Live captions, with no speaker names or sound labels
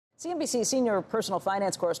CNBC senior personal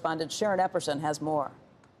finance correspondent Sharon Epperson has more.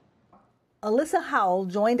 Alyssa Howell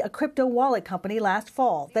joined a crypto wallet company last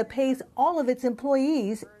fall that pays all of its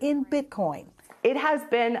employees in Bitcoin. It has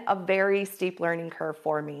been a very steep learning curve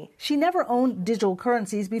for me. She never owned digital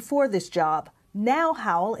currencies before this job. Now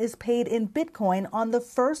Howell is paid in Bitcoin on the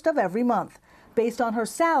first of every month, based on her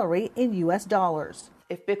salary in U.S. dollars.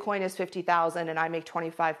 If Bitcoin is $50,000 and I make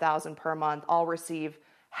 $25,000 per month, I'll receive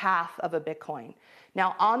half of a Bitcoin.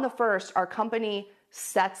 Now, on the first, our company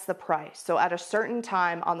sets the price. So at a certain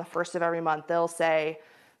time on the first of every month, they'll say,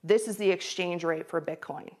 this is the exchange rate for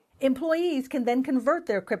Bitcoin. Employees can then convert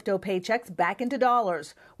their crypto paychecks back into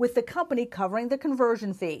dollars, with the company covering the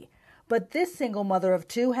conversion fee. But this single mother of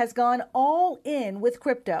two has gone all in with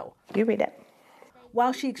crypto. You read it.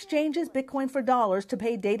 While she exchanges Bitcoin for dollars to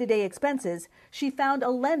pay day-to-day expenses, she found a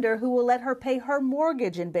lender who will let her pay her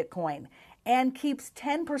mortgage in Bitcoin and keeps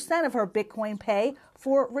 10% of her Bitcoin pay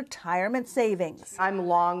for retirement savings. I'm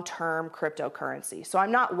long-term cryptocurrency, so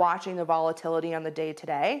I'm not watching the volatility on the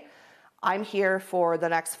day-to-day. I'm here for the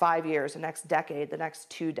next 5 years, the next decade, the next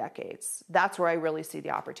 2 decades. That's where I really see the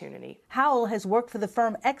opportunity. Howell has worked for the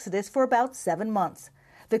firm Exodus for about 7 months.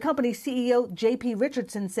 The company's CEO, J.P.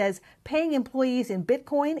 Richardson, says paying employees in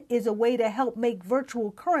Bitcoin is a way to help make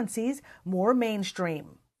virtual currencies more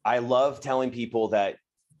mainstream. I love telling people that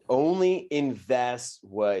only invest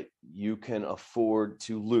what you can afford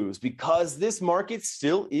to lose, because this market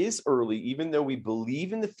still is early. Even though we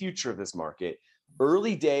believe in the future of this market,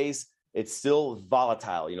 early days, it's still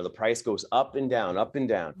volatile. You know, the price goes up and down, up and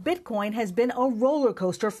down. Bitcoin has been a roller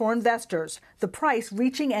coaster for investors, the price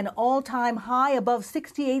reaching an all-time high above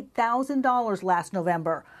 $68,000 last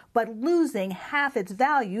November, but losing half its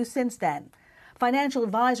value since then. Financial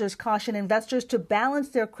advisors caution investors to balance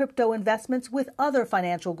their crypto investments with other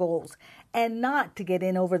financial goals and not to get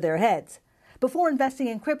in over their heads. Before investing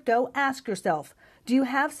in crypto, ask yourself, do you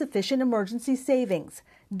have sufficient emergency savings,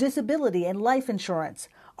 disability and life insurance?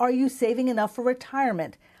 Are you saving enough for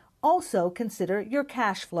retirement? Also consider your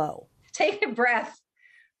cash flow. Take a breath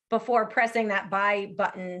before pressing that buy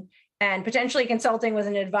button and potentially consulting with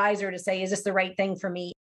an advisor to say, is this the right thing for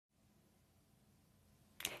me?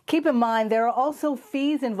 Keep in mind, there are also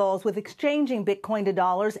fees involved with exchanging Bitcoin to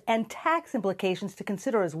dollars and tax implications to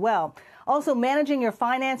consider as well. Also, managing your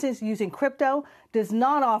finances using crypto does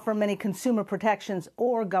not offer many consumer protections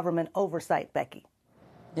or government oversight, Becky.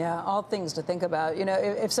 Yeah, all things to think about. You know,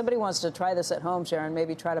 if somebody wants to try this at home, Sharon,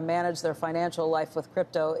 maybe try to manage their financial life with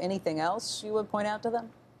crypto, anything else you would point out to them?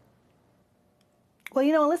 Well,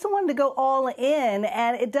 you know, Alyssa wanted to go all in,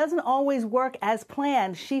 and it doesn't always work as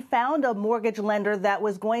planned. She found a mortgage lender that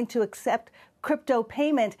was going to accept crypto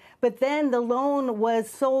payment, but then the loan was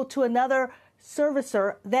sold to another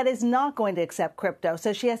servicer that is not going to accept crypto.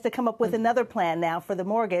 So she has to come up with another plan now for the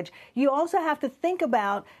mortgage. You also have to think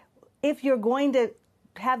about if you're going to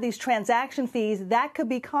have these transaction fees, that could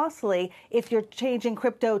be costly if you're changing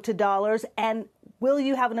crypto to dollars. And will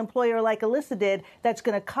you have an employer like Alyssa did that's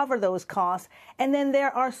going to cover those costs? And then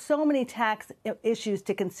there are so many tax issues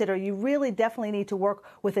to consider. You really definitely need to work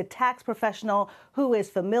with a tax professional who is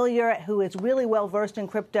familiar, who is really well versed in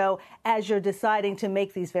crypto as you're deciding to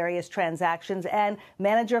make these various transactions and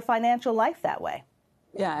manage your financial life that way.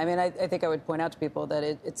 Yeah, I mean, I think I would point out to people that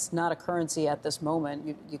it's not a currency at this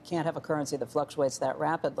moment. You can't have a currency that fluctuates that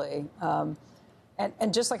rapidly.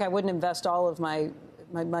 And just like I wouldn't invest all of my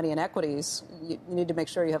money in equities, you need to make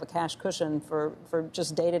sure you have a cash cushion for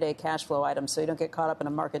just day-to-day cash flow items so you don't get caught up in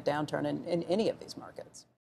a market downturn in any of these markets.